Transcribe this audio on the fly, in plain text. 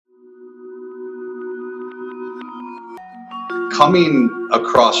Coming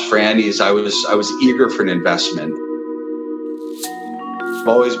across Franny's, I was eager for an investment. I've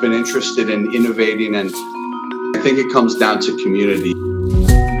always been interested in innovating, and I think it comes down to community.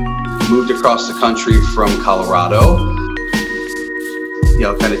 Moved across the country from Colorado,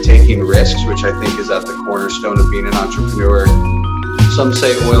 kind of taking risks, which I think is at the cornerstone of being an entrepreneur. Some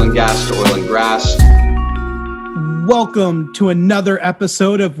say oil and gas to oil and grass. Welcome to another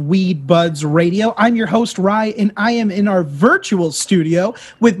episode of Weed Buds Radio. I'm your host, Rye, and I am in our virtual studio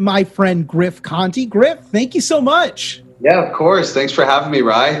with my friend Griff Conti. Griff, thank you so much. Yeah, of course. Thanks for having me,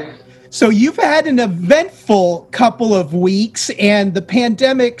 Rye. So you've had an eventful couple of weeks, and the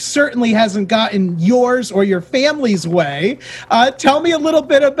pandemic certainly hasn't gotten yours or your family's way. Tell me a little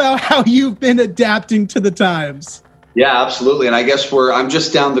bit about how you've been adapting to the times. Yeah, absolutely. And I guess I'm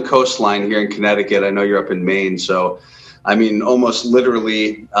just down the coastline here in Connecticut. I know you're up in Maine. So, almost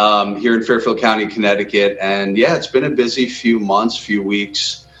literally here in Fairfield County, Connecticut. And yeah, it's been a busy few months, few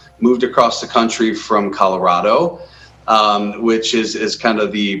weeks. Moved across the country from Colorado, which is kind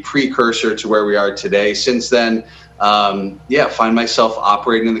of the precursor to where we are today. Since then, find myself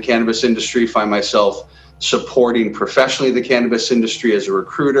operating in the cannabis industry, find myself supporting professionally the cannabis industry as a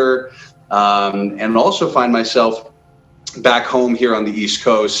recruiter, and also find myself back home here on the East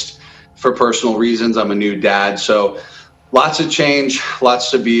Coast for personal reasons. I'm a new dad, so lots of change,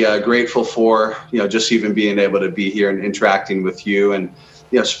 lots to be grateful for, just even being able to be here and interacting with you and,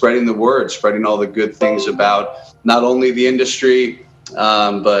 spreading the word, spreading all the good things about not only the industry,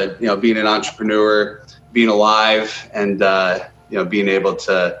 but, being an entrepreneur, being alive, and, being able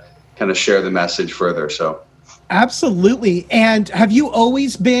to kind of share the message further. So. Absolutely. And have you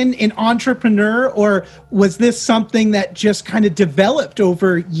always been an entrepreneur, or was this something that just kind of developed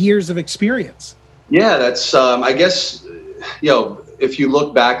over years of experience? Yeah, that's, I guess, if you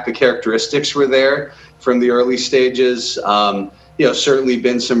look back, the characteristics were there from the early stages. Certainly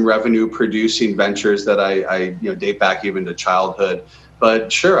been some revenue producing ventures that I date back even to childhood.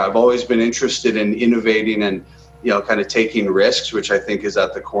 But sure, I've always been interested in innovating and, kind of taking risks, which I think is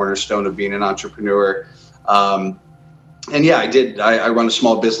at the cornerstone of being an entrepreneur. I run a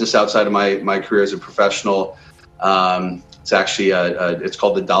small business outside of my career as a professional. It's actually, it's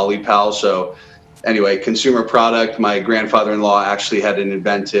called the Dolly Pal. So anyway, consumer product. My grandfather-in-law actually had it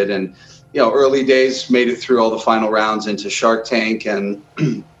invented, and, early days made it through all the final rounds into Shark Tank, and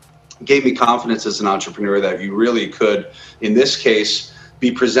gave me confidence as an entrepreneur that you really could, in this case,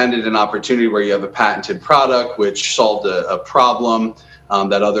 be presented an opportunity where you have a patented product which solved a problem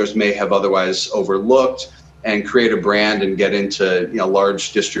that others may have otherwise overlooked, and create a brand and get into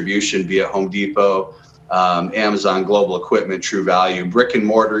large distribution via Home Depot, Amazon, Global Equipment, True Value, brick and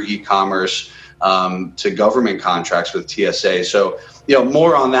mortar e-commerce, to government contracts with TSA. So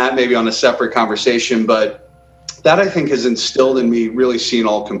more on that maybe on a separate conversation, but that I think has instilled in me really seeing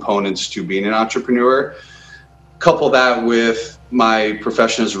all components to being an entrepreneur. Couple that with my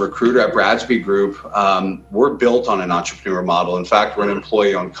profession as a recruiter at Bradsby Group. We're built on an entrepreneur model. In fact, we're an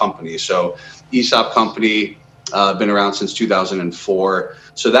employee-owned company. So ESOP company, been around since 2004.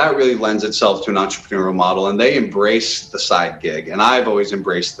 So that really lends itself to an entrepreneurial model, and they embrace the side gig. And I've always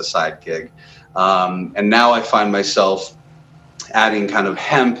embraced the side gig. And now I find myself adding kind of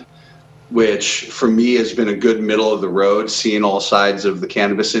hemp, which for me has been a good middle of the road, seeing all sides of the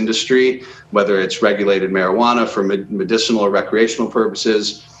cannabis industry, whether it's regulated marijuana for medicinal or recreational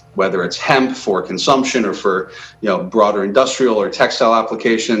purposes, whether it's hemp for consumption or for broader industrial or textile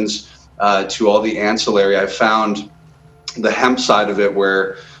applications, to all the ancillary. I've found the hemp side of it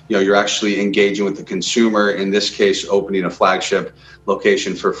where you're actually engaging with the consumer, in this case opening a flagship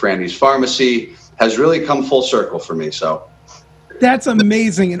location for Franny's Pharmacy, has really come full circle for me. So that's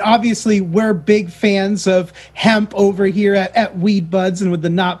amazing. And obviously we're big fans of hemp over here at Weed Buds and with the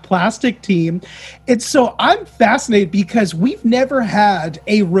Not Plastic team. And so I'm fascinated because we've never had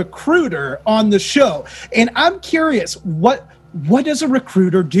a recruiter on the show. And I'm curious, what does a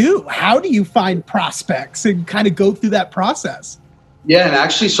recruiter do? How do you find prospects and kind of go through that process? Yeah, and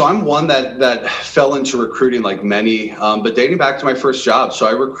actually, so I'm one that fell into recruiting like many, but dating back to my first job. So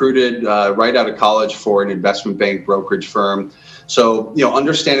I recruited right out of college for an investment bank brokerage firm. So,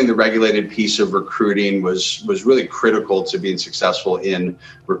 understanding the regulated piece of recruiting was really critical to being successful in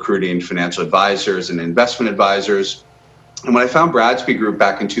recruiting financial advisors and investment advisors. And when I found Bradsby Group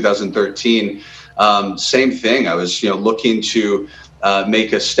back in 2013, same thing. I was, looking to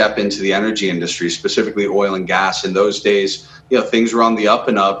make a step into the energy industry, specifically oil and gas. In those days, things were on the up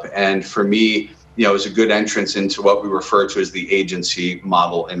and up. And for me, is a good entrance into what we refer to as the agency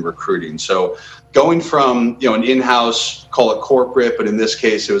model in recruiting. So going from, an in-house, call it corporate, but in this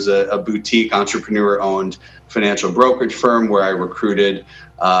case, it was a boutique entrepreneur-owned financial brokerage firm where I recruited,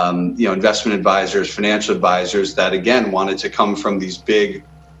 investment advisors, financial advisors that, again, wanted to come from these big,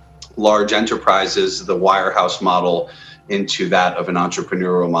 large enterprises, the wirehouse model, into that of an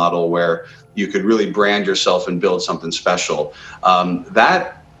entrepreneurial model where you could really brand yourself and build something special.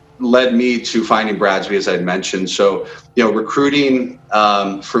 That led me to finding Bradsby, as I'd mentioned. So, recruiting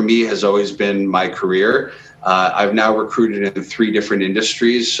for me has always been my career. I've now recruited in 3 different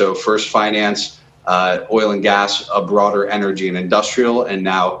industries. So first finance, oil and gas, a broader energy and industrial, and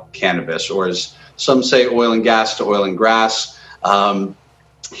now cannabis, or as some say, oil and gas to oil and grass.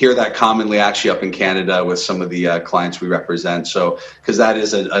 Hear that commonly actually up in Canada with some of the clients we represent. So, because that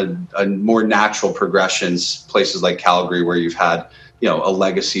is a more natural progression, places like Calgary where you've had, a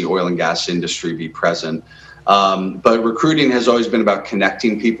legacy oil and gas industry be present. But recruiting has always been about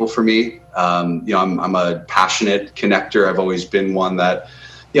connecting people for me. I'm a passionate connector. I've always been one that,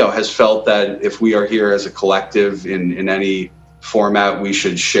 has felt that if we are here as a collective in any format, we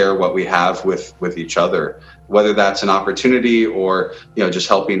should share what we have with each other, whether that's an opportunity or, just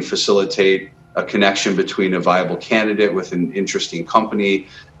helping facilitate a connection between a viable candidate with an interesting company.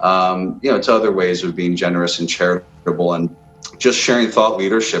 It's other ways of being generous and charitable and just sharing thought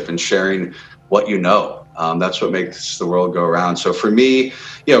leadership and sharing what you know. That's what makes the world go around. So for me,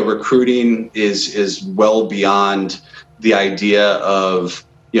 recruiting is well beyond the idea of,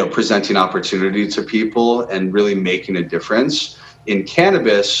 presenting opportunity to people and really making a difference. In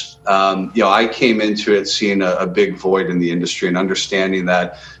cannabis, I came into it seeing a big void in the industry and understanding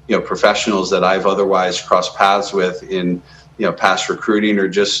that, professionals that I've otherwise crossed paths with in, past recruiting or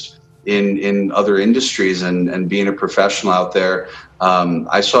just in other industries and being a professional out there,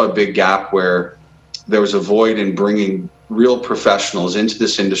 I saw a big gap where there was a void in bringing real professionals into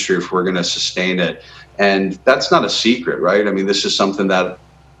this industry if we're going to sustain it. And that's not a secret, right? I mean, this is something that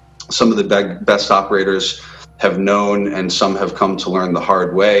some of the best operators have known and some have come to learn the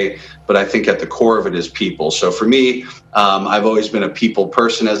hard way. But I think at the core of it is people. So for me, I've always been a people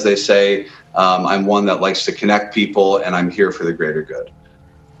person, as they say. I'm one that likes to connect people, and I'm here for the greater good.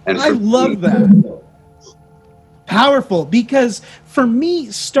 And I love that. Powerful, because for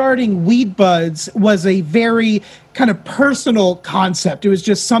me, starting Weed Buds was a very kind of personal concept. It was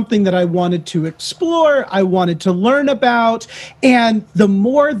just something that I wanted to explore, I wanted to learn about, and the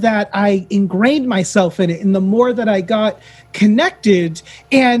more that I ingrained myself in it and the more that I got connected,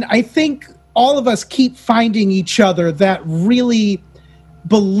 and I think all of us keep finding each other that really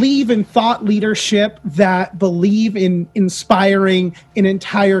believe in thought leadership, that believe in inspiring an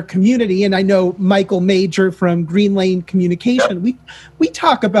entire community. And I know Michael Major from Green Lane Communication, we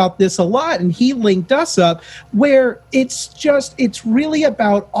talk about this a lot, and he linked us up, where it's really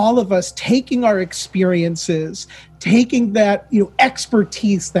about all of us taking our experiences, taking that,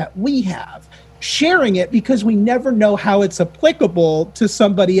 expertise that we have, sharing it, because we never know how it's applicable to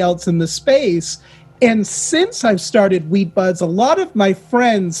somebody else in the space. And since I've started Weed Buds, a lot of my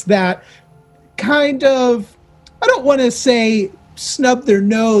friends that kind of, I don't want to say snubbed their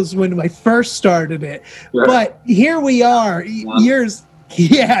nose when I first started it, but here we are, years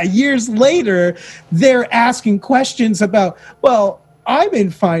later, they're asking questions about, well, I'm in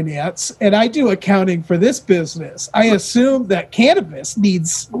finance and I do accounting for this business. I assume that cannabis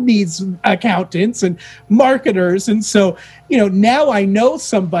needs accountants and marketers. And so, now I know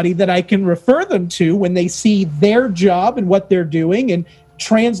somebody that I can refer them to when they see their job and what they're doing and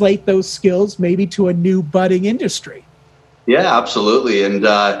translate those skills maybe to a new budding industry. Yeah, absolutely. And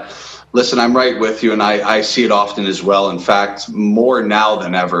listen, I'm right with you, and I see it often as well. In fact, more now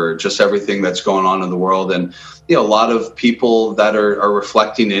than ever, just everything that's going on in the world. And a lot of people that are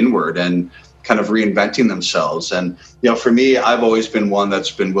reflecting inward and kind of reinventing themselves. And, for me, I've always been one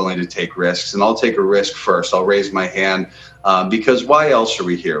that's been willing to take risks, and I'll take a risk first. I'll raise my hand because why else are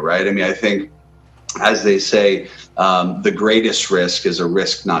we here, right? I mean, I think, as they say, the greatest risk is a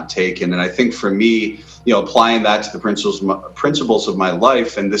risk not taken. And I think for me, applying that to the principles of my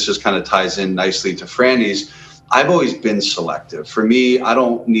life, and this just kind of ties in nicely to Franny's, I've always been selective. For me, I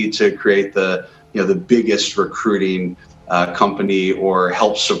don't need to create the biggest recruiting company or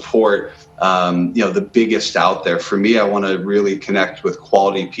help support, the biggest out there. For me, I want to really connect with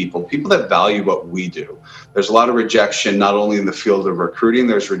quality people that value what we do. There's a lot of rejection, not only in the field of recruiting,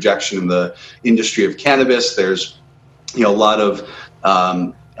 there's rejection in the industry of cannabis. There's, a lot of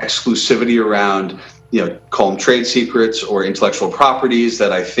exclusivity around, call them trade secrets or intellectual properties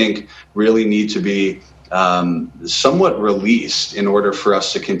that I think really need to be somewhat released in order for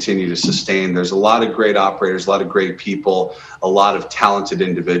us to continue to sustain. There's a lot of great operators, a lot of great people, a lot of talented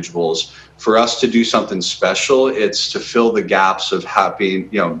individuals. For us to do something special, it's to fill the gaps of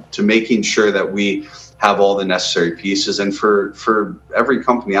to making sure that we have all the necessary pieces. And for every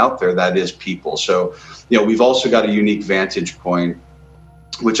company out there, that is people. So, we've also got a unique vantage point,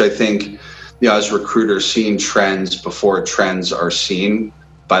 which I think, as recruiters, seeing trends before trends are seen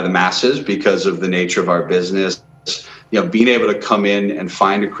by the masses because of the nature of our business, being able to come in and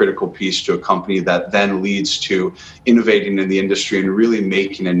find a critical piece to a company that then leads to innovating in the industry and really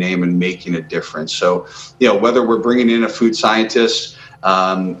making a name and making a difference. So, whether we're bringing in a food scientist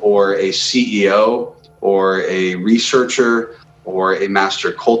or a CEO or a researcher or a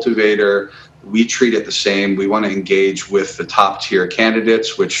master cultivator, we treat it the same. We want to engage with the top tier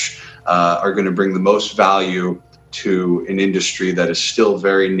candidates, which are going to bring the most value to an industry that is still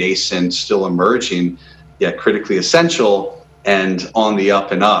very nascent, still emerging, yet critically essential and on the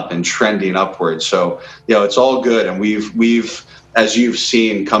up and up and trending upwards. So, it's all good. And we've, as you've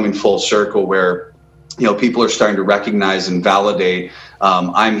seen, coming full circle where, people are starting to recognize and validate.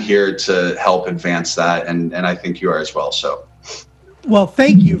 I'm here to help advance that. And I think you are as well. So. Well,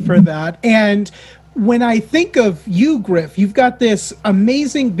 thank you for that. And when I think of you, Griff, you've got this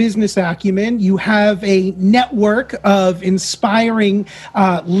amazing business acumen. You have a network of inspiring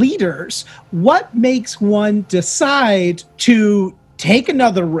leaders. What makes one decide to take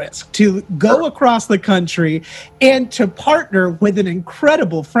another risk, to go across the country and to partner with an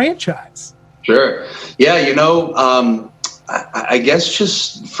incredible franchise? Sure. Yeah, I guess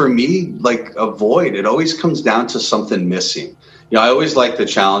just for me, like a void, it always comes down to something missing. I always like the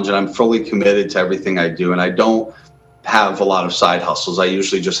challenge, and I'm fully committed to everything I do. And I don't have a lot of side hustles. I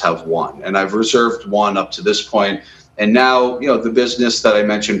usually just have one, and I've reserved one up to this point. And now, the business that I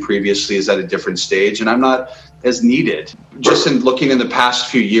mentioned previously is at a different stage, and I'm not as needed. Just in looking in the past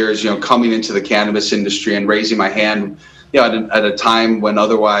few years, coming into the cannabis industry and raising my hand, at a time when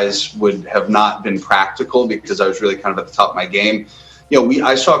otherwise would have not been practical because I was really kind of at the top of my game.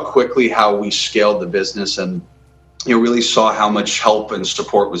 I saw quickly how we scaled the business and really saw how much help and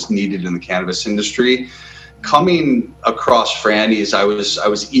support was needed in the cannabis industry. Coming across Franny's, I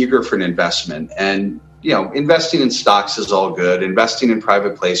was eager for an investment, and investing in stocks is all good. Investing in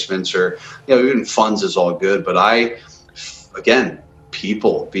private placements or even funds is all good. But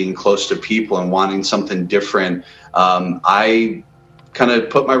people, being close to people and wanting something different, I kind of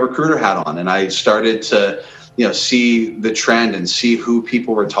put my recruiter hat on, and I started to see the trend and see who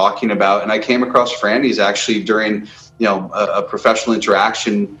people were talking about. And I came across Franny's actually during, a professional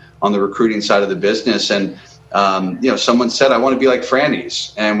interaction on the recruiting side of the business. And, someone said, I want to be like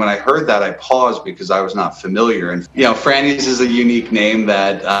Franny's. And when I heard that, I paused because I was not familiar. And, Franny's is a unique name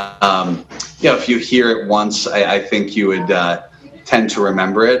that, if you hear it once, I think you would tend to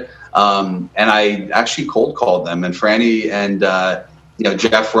remember it. And I actually cold called them, and Franny and,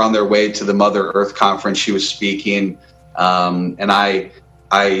 Jeff were on their way to the Mother Earth conference she was speaking. And I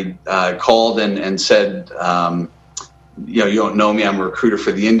called and said, you don't know me, I'm a recruiter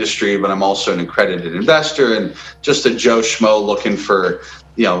for the industry, but I'm also an accredited investor and just a Joe Schmo looking for,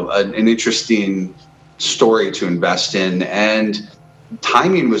 an interesting story to invest in. And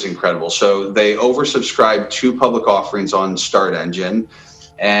timing was incredible. So they oversubscribed 2 public offerings on Start Engine,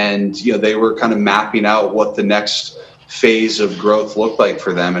 and, they were kind of mapping out what the next phase of growth looked like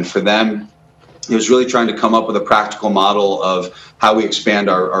for them. And for them, it was really trying to come up with a practical model of how we expand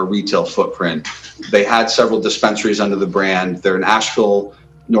our retail footprint. They had several dispensaries under the brand. They're an Asheville,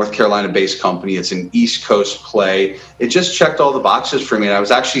 North Carolina-based company. It's an East Coast play. It just checked all the boxes for me. And I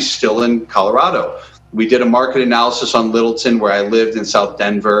was actually still in Colorado. We did a market analysis on Littleton, where I lived in South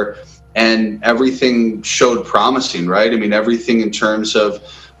Denver, and everything showed promising, right? I mean, everything in terms of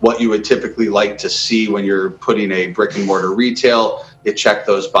what you would typically like to see when you're putting a brick and mortar retail, it checked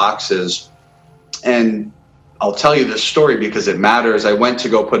those boxes. And I'll tell you this story because it matters. I went to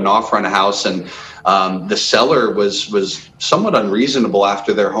go put an offer on a house, and the seller was somewhat unreasonable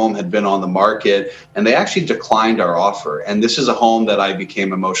after their home had been on the market, and they actually declined our offer. And this is a home that I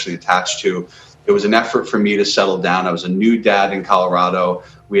became emotionally attached to. It was an effort for me to settle down. I was a new dad in Colorado.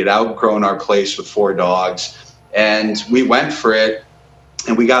 We had outgrown our place with 4 dogs, and we went for it,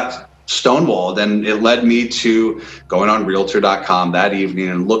 and we got stonewalled. And it led me to going on Realtor.com that evening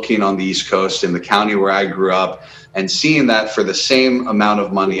and looking on the East Coast in the county where I grew up, and seeing that for the same amount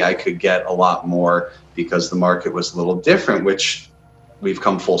of money, I could get a lot more because the market was a little different, which we've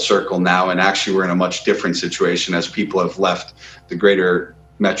come full circle now. And actually, we're in a much different situation as people have left the greater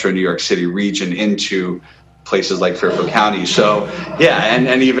Metro New York City region into places like Fairfield County. So yeah,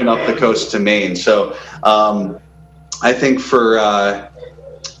 and even up the coast to Maine. So I think for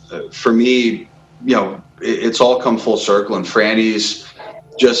me, it's all come full circle, and Franny's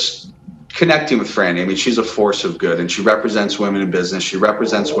just connecting with Franny. I mean, she's a force of good, and she represents women in business. She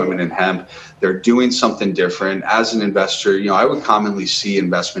represents women in hemp. They're doing something different. As an investor, I would commonly see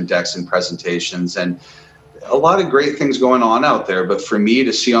investment decks and presentations and a lot of great things going on out there. But for me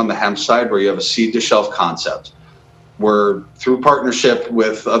to see on the hemp side where you have a seed to shelf concept, where through partnership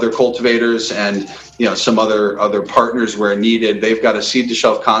with other cultivators and some other partners where needed, they've got a seed to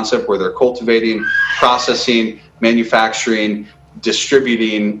shelf concept where they're cultivating, processing, manufacturing,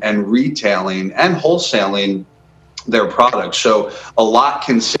 distributing, and retailing and wholesaling their products. So a lot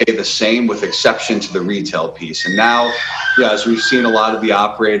can say the same with exception to the retail piece. And now, as we've seen a lot of the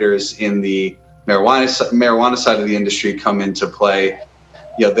operators in the marijuana side of the industry come into play,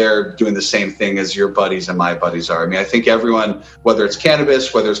 they're doing the same thing as your buddies and my buddies are. I mean, I think everyone, whether it's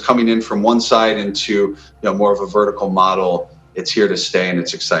cannabis, whether it's coming in from one side into more of a vertical model, it's here to stay, and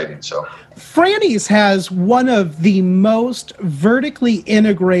it's exciting. So Franny's has one of the most vertically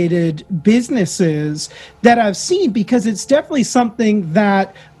integrated businesses that I've seen, because it's definitely something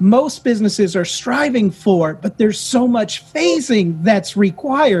that most businesses are striving for, but there's so much phasing that's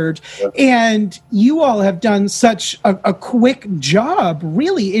required. Yep. And you all have done such a quick job,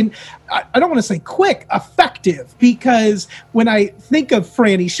 really, in, I don't want to say quick, effective, because when I think of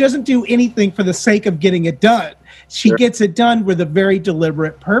Franny, she doesn't do anything for the sake of getting it done. She Sure. gets it done with a very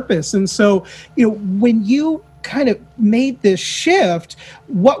deliberate purpose. And so, when you kind of made this shift,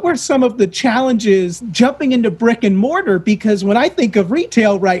 what were some of the challenges jumping into brick and mortar? Because when I think of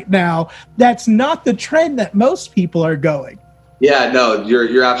retail right now, that's not the trend that most people are going. Yeah, no,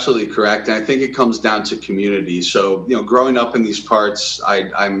 you're absolutely correct. And I think it comes down to community. So, growing up in these parts,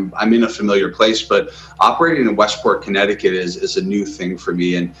 I'm in a familiar place, but operating in Westport, Connecticut is a new thing for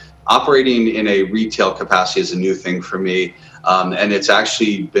me. And operating in a retail capacity is a new thing for me. And it's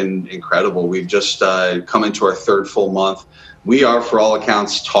actually been incredible. We've just come into our third full month. We are, for all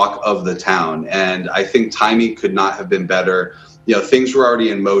accounts, talk of the town. And I think timing could not have been better. Things were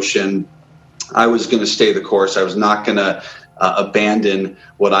already in motion. I was going to stay the course. I was not going to abandon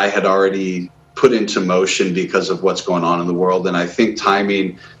what I had already put into motion because of what's going on in the world. And I think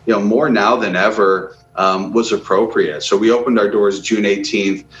timing, more now than ever, was appropriate. So we opened our doors June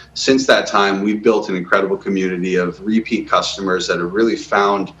 18th. Since that time, we've built an incredible community of repeat customers that have really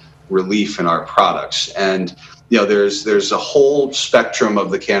found relief in our products. And, there's a whole spectrum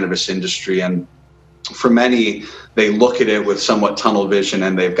of the cannabis industry. And for many, they look at it with somewhat tunnel vision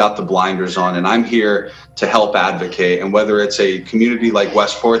and they've got the blinders on. And I'm here to help advocate. And whether it's a community like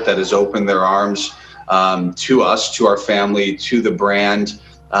Westport that has opened their arms to us, to our family, to the brand,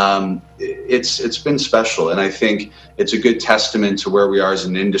 it's been special. And I think it's a good testament to where we are as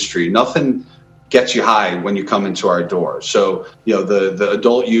an industry. Nothing gets you high when you come into our door. So, the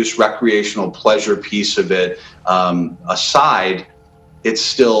adult use recreational pleasure piece of it aside, it's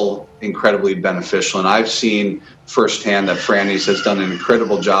still incredibly beneficial. And I've seen firsthand that Franny's has done an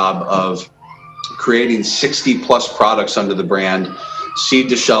incredible job of creating 60 plus products under the brand, seed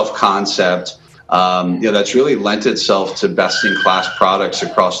to shelf concept. That's really lent itself to best in class products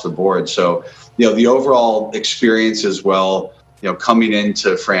across the board. So, the overall experience as well, coming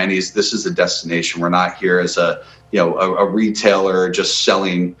into Franny's, this is a destination. We're not here as a retailer just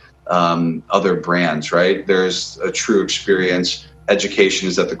selling other brands, right? There's a true experience. Education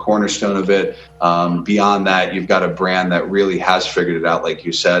is at the cornerstone of it. Beyond that, you've got a brand that really has figured it out, like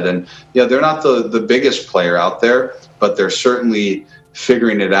you said. And they're not the biggest player out there, but they're certainly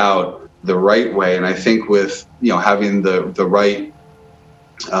figuring it out the right way. And I think with having the right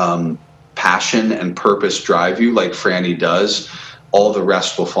passion and purpose drive you, like Franny does, all the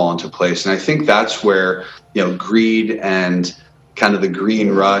rest will fall into place. And I think that's where greed and kind of the green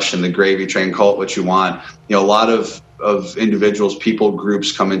rush and the gravy train, call it what you want. A lot of individuals, people,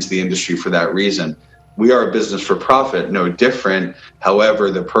 groups come into the industry for that reason. We are a business for profit, no different.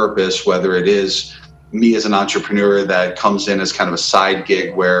 However, the purpose, whether it is me as an entrepreneur that comes in as kind of a side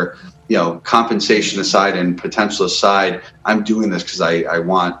gig where, compensation aside and potential aside, I'm doing this because I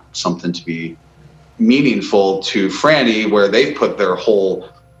want something to be meaningful to Franny, where they put their whole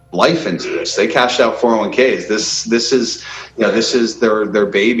life into this. They cashed out 401ks. This is their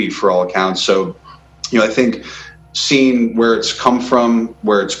baby for all accounts. So, I think seeing where it's come from,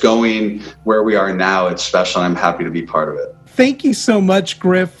 where it's going, where we are now, it's special. And I'm happy to be part of it. thank you so much,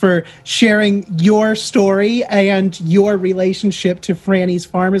 Griff, for sharing your story and your relationship to Franny's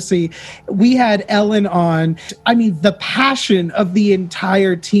Pharmacy. We had Ellen on. I mean, the passion of the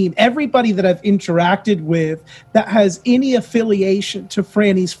entire team, everybody that I've interacted with that has any affiliation to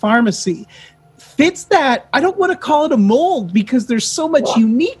Franny's Pharmacy, fits that. I don't want to call it a mold because there's so much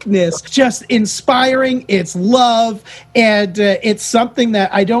uniqueness, just inspiring. It's love, and it's something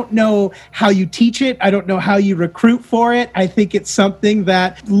that I don't know how you teach it. I don't know how you recruit for it. I think it's something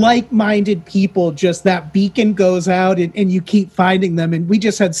that like-minded people, just that beacon goes out and you keep finding them. And we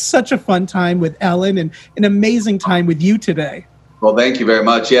just had such a fun time with Ellen and an amazing time with you today. Well, thank you very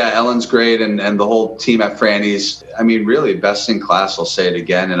much. Yeah, Ellen's great, and the whole team at Franny's, I mean, really best in class. I'll say it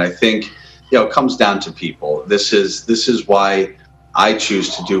again. And I think, it comes down to people. This is why I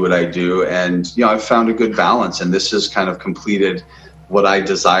choose to do what I do. And, I've found a good balance, and this has kind of completed what I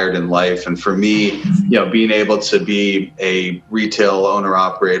desired in life. And for me, being able to be a retail owner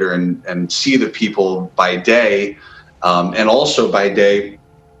operator and see the people by day, and also by day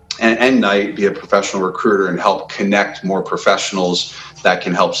and night, be a professional recruiter and help connect more professionals that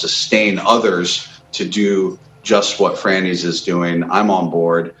can help sustain others to do just what Franny's is doing. I'm on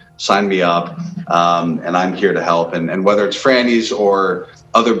board. Sign me up, and I'm here to help. And whether it's Franny's or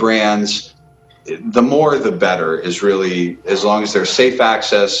other brands, the more the better is really, as long as there's safe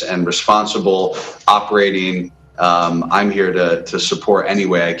access and responsible operating, I'm here to support any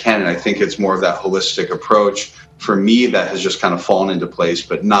way I can. And I think it's more of that holistic approach for me that has just kind of fallen into place,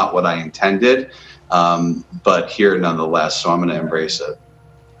 but not what I intended, but here nonetheless. So I'm going to embrace it.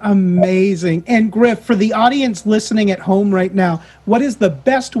 Amazing. And Griff, for the audience listening at home right now, what is the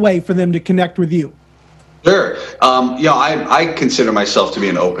best way for them to connect with you? Sure. I consider myself to be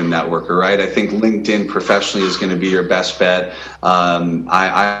an open networker, right? I think LinkedIn professionally is going to be your best bet. I'm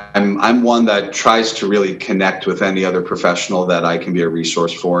one that tries to really connect with any other professional that I can be a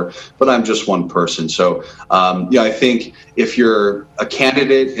resource for, but I'm just one person. So, I think if you're a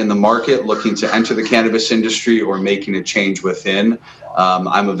candidate in the market looking to enter the cannabis industry or making a change within,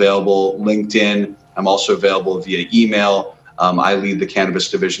 I'm available LinkedIn. I'm also available via email. I lead the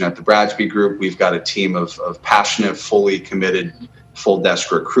cannabis division at the Bradsby Group. We've got a team of passionate, fully committed, full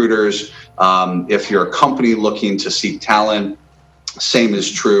desk recruiters. If you're a company looking to seek talent, same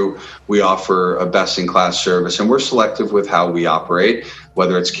is true. We offer a best-in-class service, and we're selective with how we operate,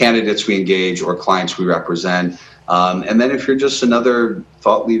 whether it's candidates we engage or clients we represent. And then if you're just another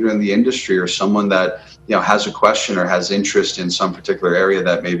thought leader in the industry or someone that has a question or has interest in some particular area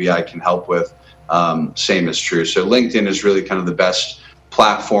that maybe I can help with, same is true. So LinkedIn is really kind of the best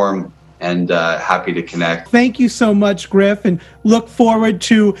platform, and happy to connect. Thank you so much, Griff, and look forward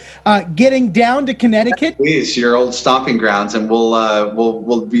to getting down to Connecticut. Please, your old stomping grounds, and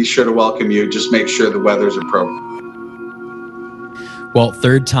we'll be sure to welcome you. Just make sure the weather's appropriate. Well,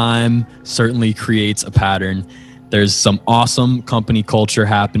 third time certainly creates a pattern. There's some awesome company culture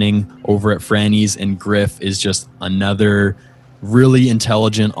happening over at Franny's, and Griff is just another really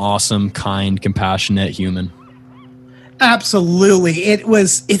intelligent, awesome, kind, compassionate human. Absolutely.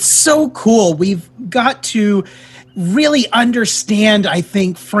 It's so cool. We've got to really understand, I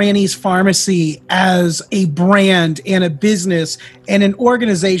think, Franny's Pharmacy as a brand and a business and an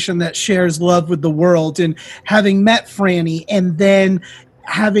organization that shares love with the world. And having met Franny and then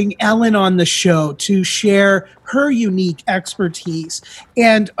having Ellen on the show to share her unique expertise.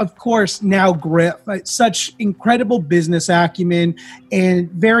 And of course, now Griff, such incredible business acumen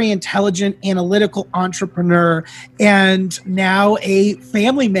and very intelligent, analytical entrepreneur, and now a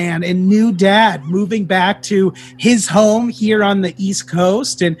family man and new dad moving back to his home here on the East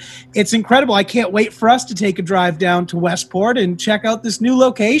Coast. And it's incredible. I can't wait for us to take a drive down to Westport and check out this new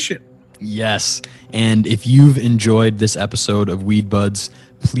location. Yes. And if you've enjoyed this episode of Weed Buds,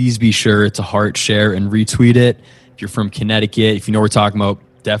 please be sure to heart, share, and retweet it. If you're from Connecticut, if you know what we're talking about,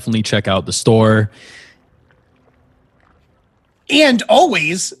 definitely check out the store. And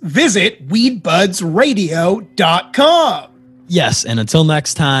always visit weedbudsradio.com. Yes. And until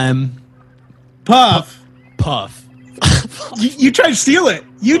next time, Puff. Puff. You tried to steal it.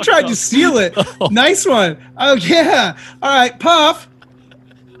 You tried to steal it. Nice one. Oh, yeah. All right. Puff.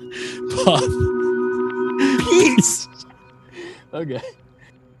 Puff. Peace. Okay.